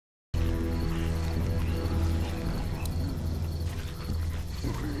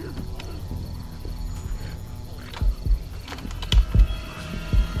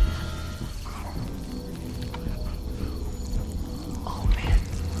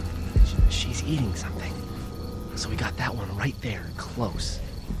he's eating something. So we got that one right there, close.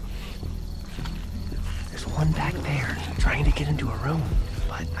 There's one back there, trying to get into a room,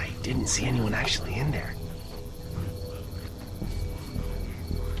 but I didn't see anyone actually in there.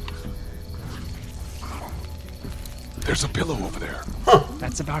 There's a pillow over there. Huh.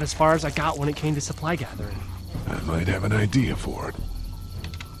 That's about as far as I got when it came to supply gathering. I might have an idea for it.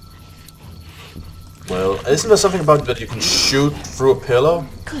 Well, isn't there something about that you can shoot through a pillow?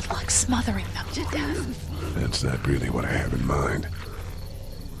 Good luck smothering them to death. That's not really what I have in mind.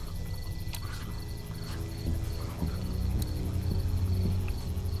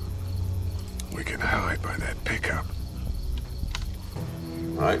 We can hide by that pickup.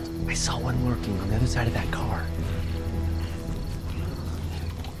 Right. I saw one lurking on the other side of that car.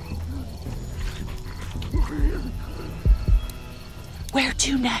 Where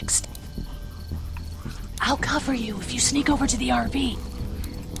to next? I'll cover you if you sneak over to the RV.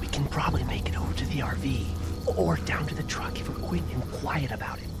 We can probably make it over to the RV, or down to the truck if we're quick and quiet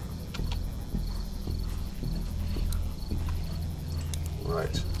about it.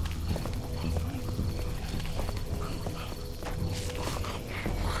 Right.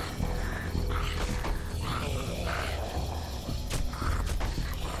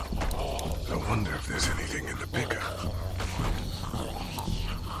 I wonder if there's anything in the pickup.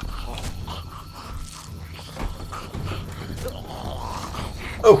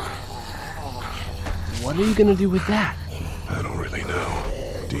 Oh! What are you gonna do with that? I don't really know.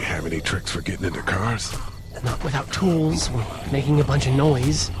 Do you have any tricks for getting into cars? Not without tools, or making a bunch of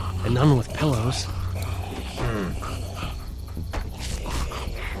noise, and none with pillows. I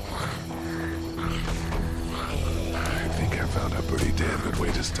think I found a pretty damn good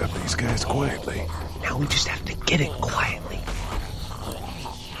way to stop these guys quietly. Now we just have to get it quietly.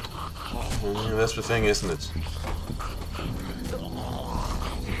 Yeah, that's the thing, isn't it?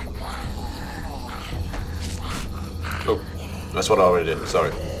 Oh, that's what I already did,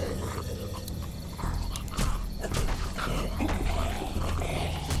 sorry.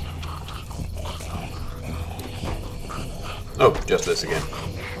 Oh, just this again.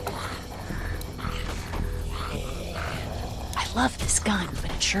 I love this gun,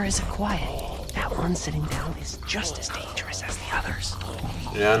 but it sure isn't quiet. That one sitting down is just as dangerous as the others.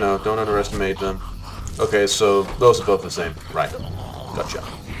 Yeah, I know, don't underestimate them. Okay, so those are both the same. Right. Gotcha.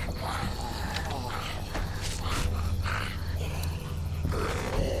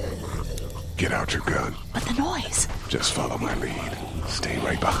 Get out your gun. But the noise. Just follow my lead. Stay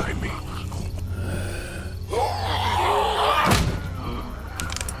right behind me.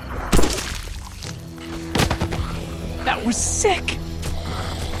 That was sick!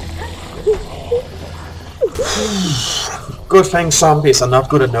 Good thing zombies are not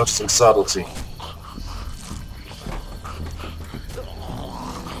good at noticing subtlety.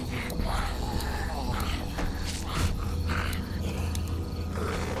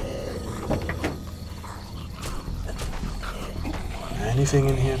 Anything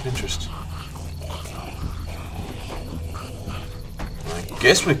in here of interest? I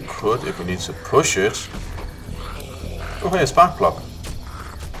guess we could if we need to push it. Oh hey, a spark plug.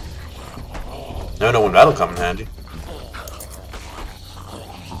 Never know when that'll come in handy.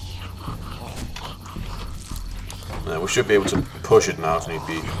 We should be able to push it now if need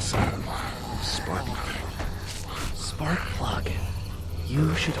be. Spark. Spark plug.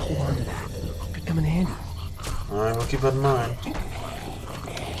 You should hold on to that. Could come in handy. Alright, we'll keep that in mind.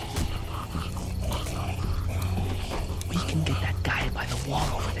 We can get that guy by the wall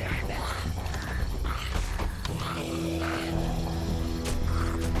over there, I bet.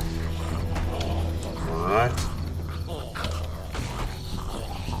 Alright.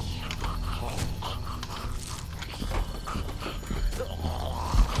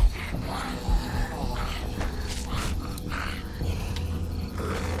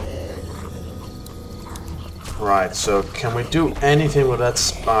 Right, so can we do anything with that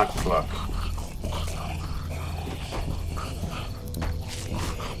spark plug?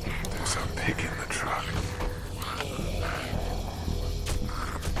 There's a pig in the truck.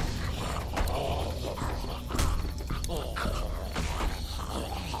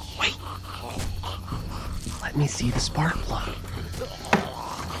 Wait. Let me see the spark plug.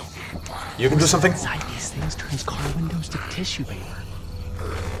 You can do something? Inside these things turns car windows to tissue paper.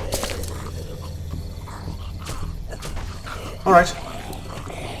 Alright.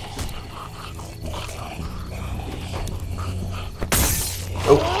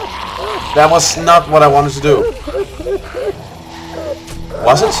 Oh. That was not what I wanted to do.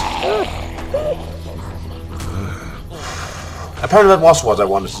 Was it? Apparently that was what I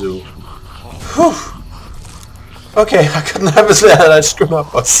wanted to do. Whew. Okay, I couldn't have it there that I screwed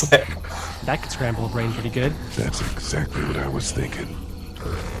up a sec. That could scramble a brain pretty good. That's exactly what I was thinking.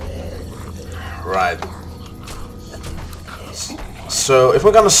 Right. So, if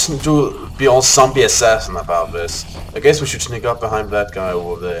we're gonna be all zombie assassin about this, I guess we should sneak up behind that guy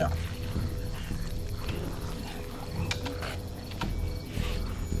over there.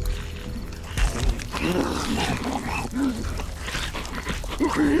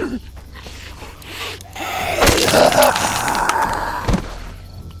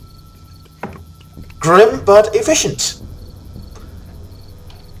 Grim but efficient.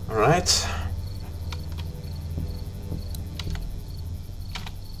 Alright.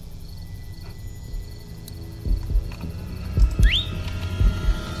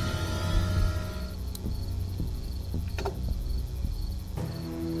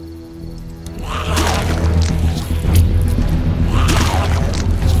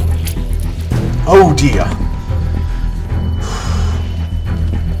 Oh dear.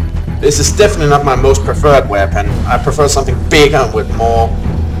 This is definitely not my most preferred weapon. I prefer something bigger with more...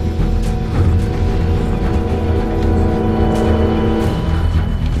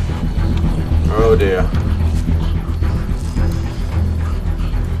 Oh dear.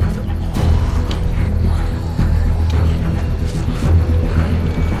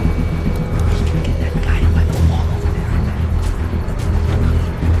 Get that guy by the wall over there.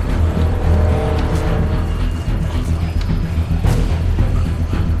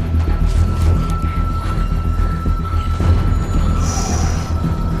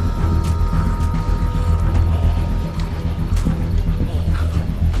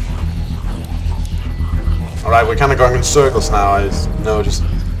 Alright, we're kind of going in circles now, I noticed. We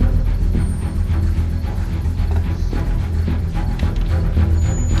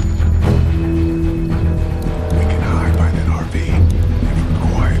can hide by that RV. If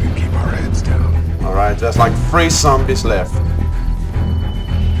we're quiet and keep our heads down. Alright, there's like 3 zombies left.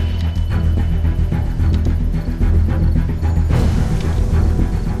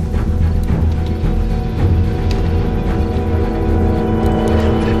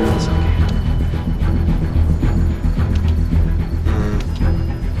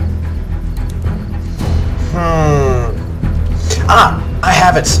 Ah, I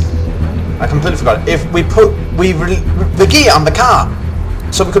have it. I completely forgot. If we put the gear on the car,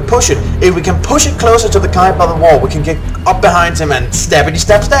 so we could push it. If we can push it closer to the guy by the wall, we can get up behind him and stabbity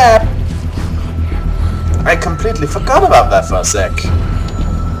stab stab. I completely forgot about that for a sec.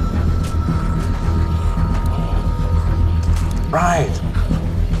 Right.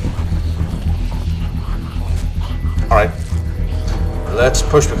 All right. Let's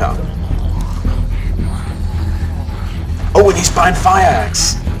push the car. Oh, and he's behind fire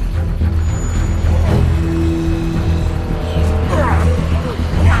axe.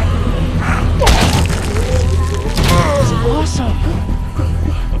 Awesome.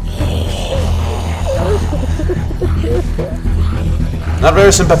 Not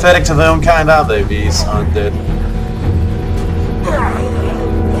very sympathetic to their own kind, are they, these undead?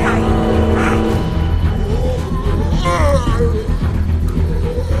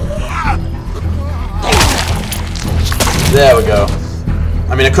 There we go.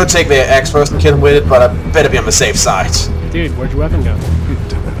 I mean, I could take the axe first and kill him with it, but I better be on the safe side. Dude, where'd your weapon go?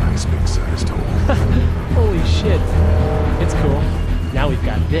 Into the nice big-sized hole. Holy shit. It's cool. Now we've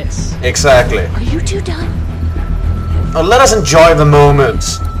got this. Exactly. Are you two done? Oh, let us enjoy the moment.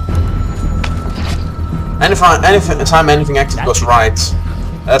 Anytime anything active goes right,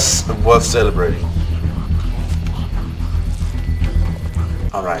 that's worth celebrating.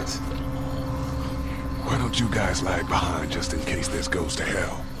 Alright. Why don't you guys lag behind just in case this goes to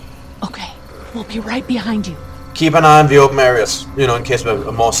hell? Okay, we'll be right behind you. Keep an eye on the open areas, you know, in case there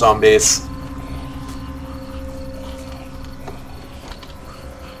are more zombies.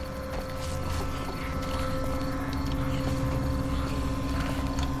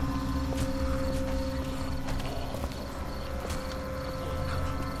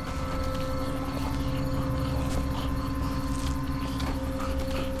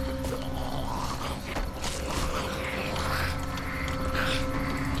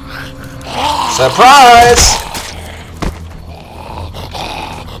 Surprise!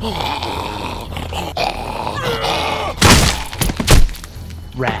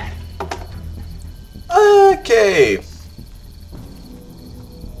 Rad. Okay.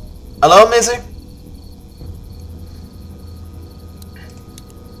 Hello, Missy?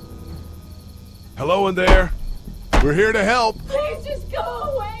 Hello in there. We're here to help. Please just go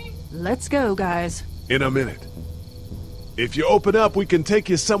away. Let's go, guys. In a minute. If you open up, we can take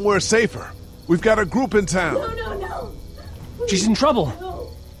you somewhere safer. We've got a group in town. No. She's in trouble. No.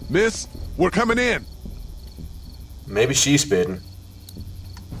 Miss, we're coming in. Maybe she's bitten.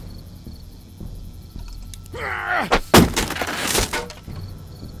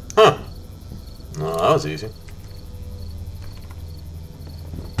 Well, that was easy.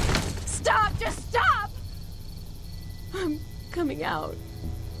 Stop! Just stop! I'm coming out.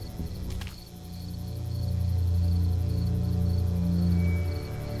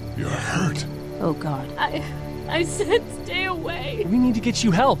 You're hurt. Oh, God. I said stay away. We need to get you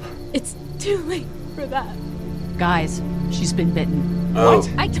help. It's too late for that. Guys, she's been bitten. Oh.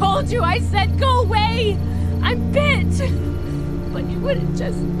 I told you, I said go away! I'm bit! But you wouldn't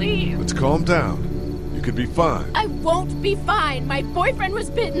just leave. Let's calm down. You could be fine. I won't be fine. My boyfriend was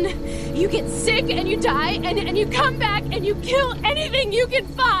bitten. You get sick and you die, and you come back and you kill anything you can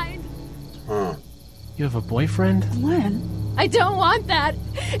find. You have a boyfriend? When? I don't want that.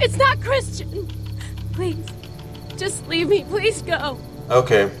 It's not Christian. Please, just leave me. Please go.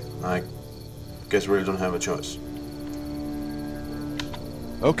 Okay, I guess we really don't have a choice.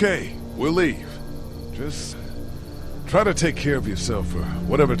 Okay, we'll leave. Just try to take care of yourself for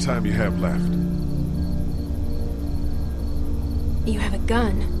whatever time you have left. You have a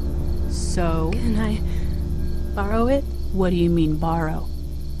gun. So, Can I borrow it? what do you mean borrow?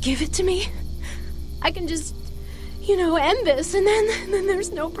 Give it to me. I can just, end this, and then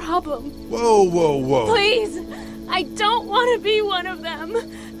there's no problem. Whoa, whoa, whoa. Please, I don't want to be one of them.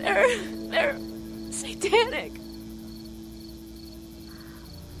 They're satanic.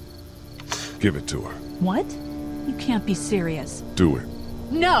 Give it to her. What? You can't be serious. Do it.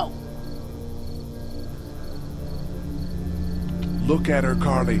 No! Look at her,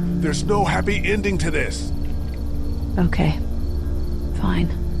 Carly. There's no happy ending to this. Okay. Fine.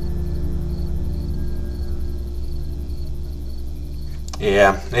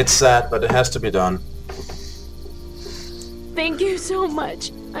 Yeah, it's sad, but it has to be done. Thank you so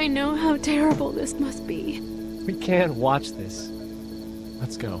much. I know how terrible this must be. We can't watch this.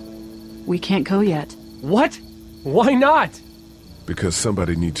 Let's go. We can't go yet. What? Why not? Because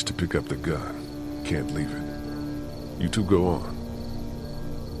somebody needs to pick up the gun. Can't leave it. You two go on.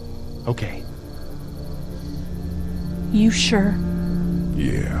 Okay. You sure?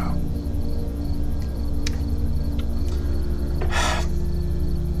 Yeah.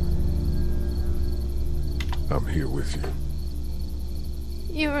 I'm here with you.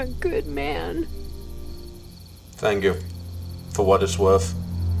 You're a good man. Thank you. For what it's worth.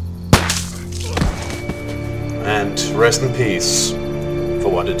 And rest in peace. For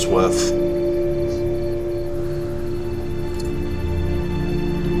what it's worth.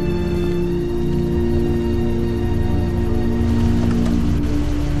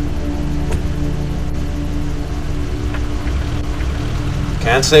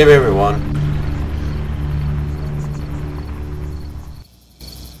 Can't save everyone.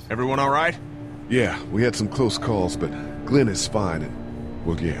 Everyone all right? Yeah, we had some close calls, but Glenn is fine and,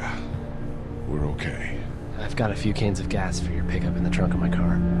 well, yeah, we're okay. I've got a few cans of gas for your pickup in the trunk of my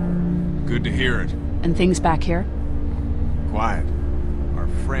car. Good to hear it. And things back here? Quiet. Our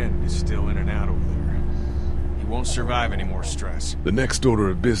friend is still in and out over there. He won't survive any more stress. The next order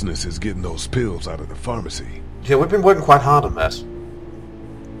of business is getting those pills out of the pharmacy. Yeah, we've been working quite hard on that.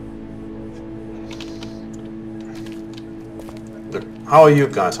 Look, how are you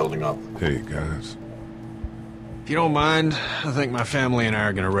guys holding up? Hey, guys. If you don't mind, I think my family and I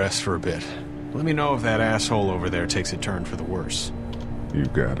are gonna rest for a bit. Let me know if that asshole over there takes a turn for the worse. You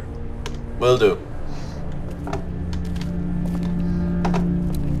got it. Will do.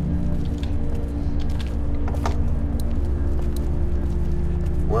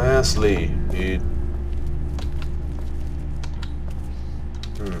 Where's Lee?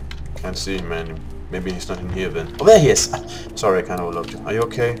 Can't see him, man. Maybe he's not in here then. Oh, there he is! Sorry, I kind of overlooked you. Are you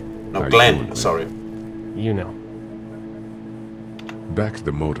okay? No, How you Glenn. doing, Sorry. You know. Back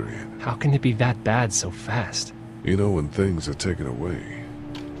the motor in. How can it be that bad so fast? You know, when things are taken away,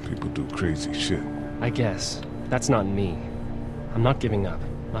 people do crazy shit. I guess. That's not me. I'm not giving up.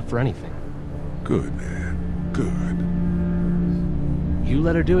 Not for anything. Good, man. Good. You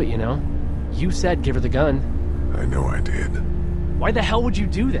let her do it, you know? You said give her the gun. I know I did. Why the hell would you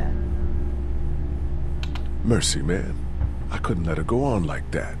do that? Mercy, man. I couldn't let her go on like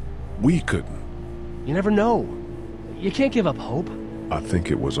that. We couldn't. You never know. You can't give up hope. I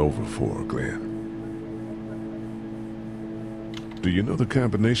think it was over for her, Glenn. Do you know the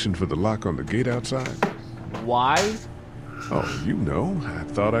combination for the lock on the gate outside? Why? Oh, you know. I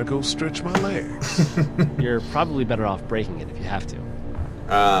thought I'd go stretch my legs. You're probably better off breaking it if you have to.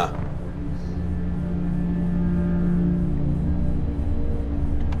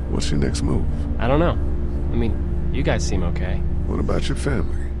 What's your next move? I don't know. I mean, you guys seem okay. What about your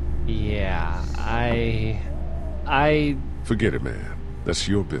family? Yeah, I Forget it, man. That's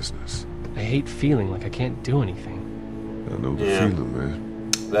your business. hate feeling like I can't do anything. I know the Yeah. feeling,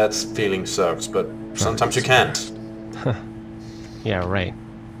 man. That feeling sucks, but sometimes you can't. Yeah, right.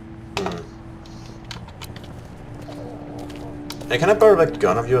 Hey, can I borrow that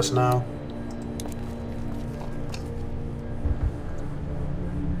gun of yours now?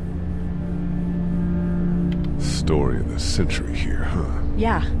 Story of the century here, huh?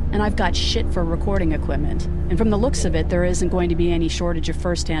 Yeah, and I've got shit for recording equipment. And from the looks of it, there isn't going to be any shortage of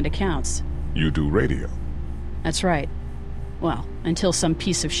first-hand accounts. You do radio. That's right. Well, until some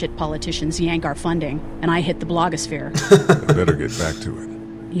piece of shit politicians yank our funding, and I hit the blogosphere. I better get back to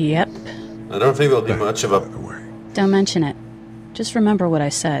it. Yep. I don't think there'll be much of a... By the way. Don't mention it. Just remember what I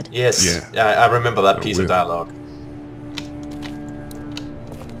said. Yes, Yeah. I remember that I piece of will. dialogue.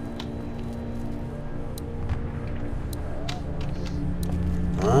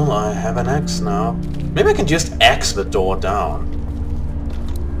 Well, I have an axe now. Maybe I can just axe the door down.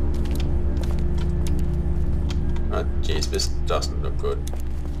 Oh jeez, this doesn't look good.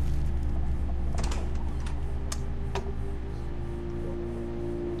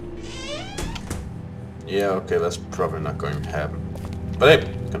 Yeah, okay, that's probably not going to happen. But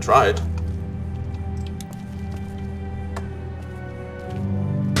hey, can try it.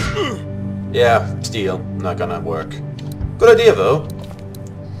 Yeah, steel, not gonna work. Good idea though.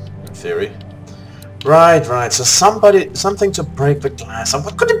 In theory. Right, so something to break the glass.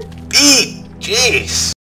 What could it be? Jeez.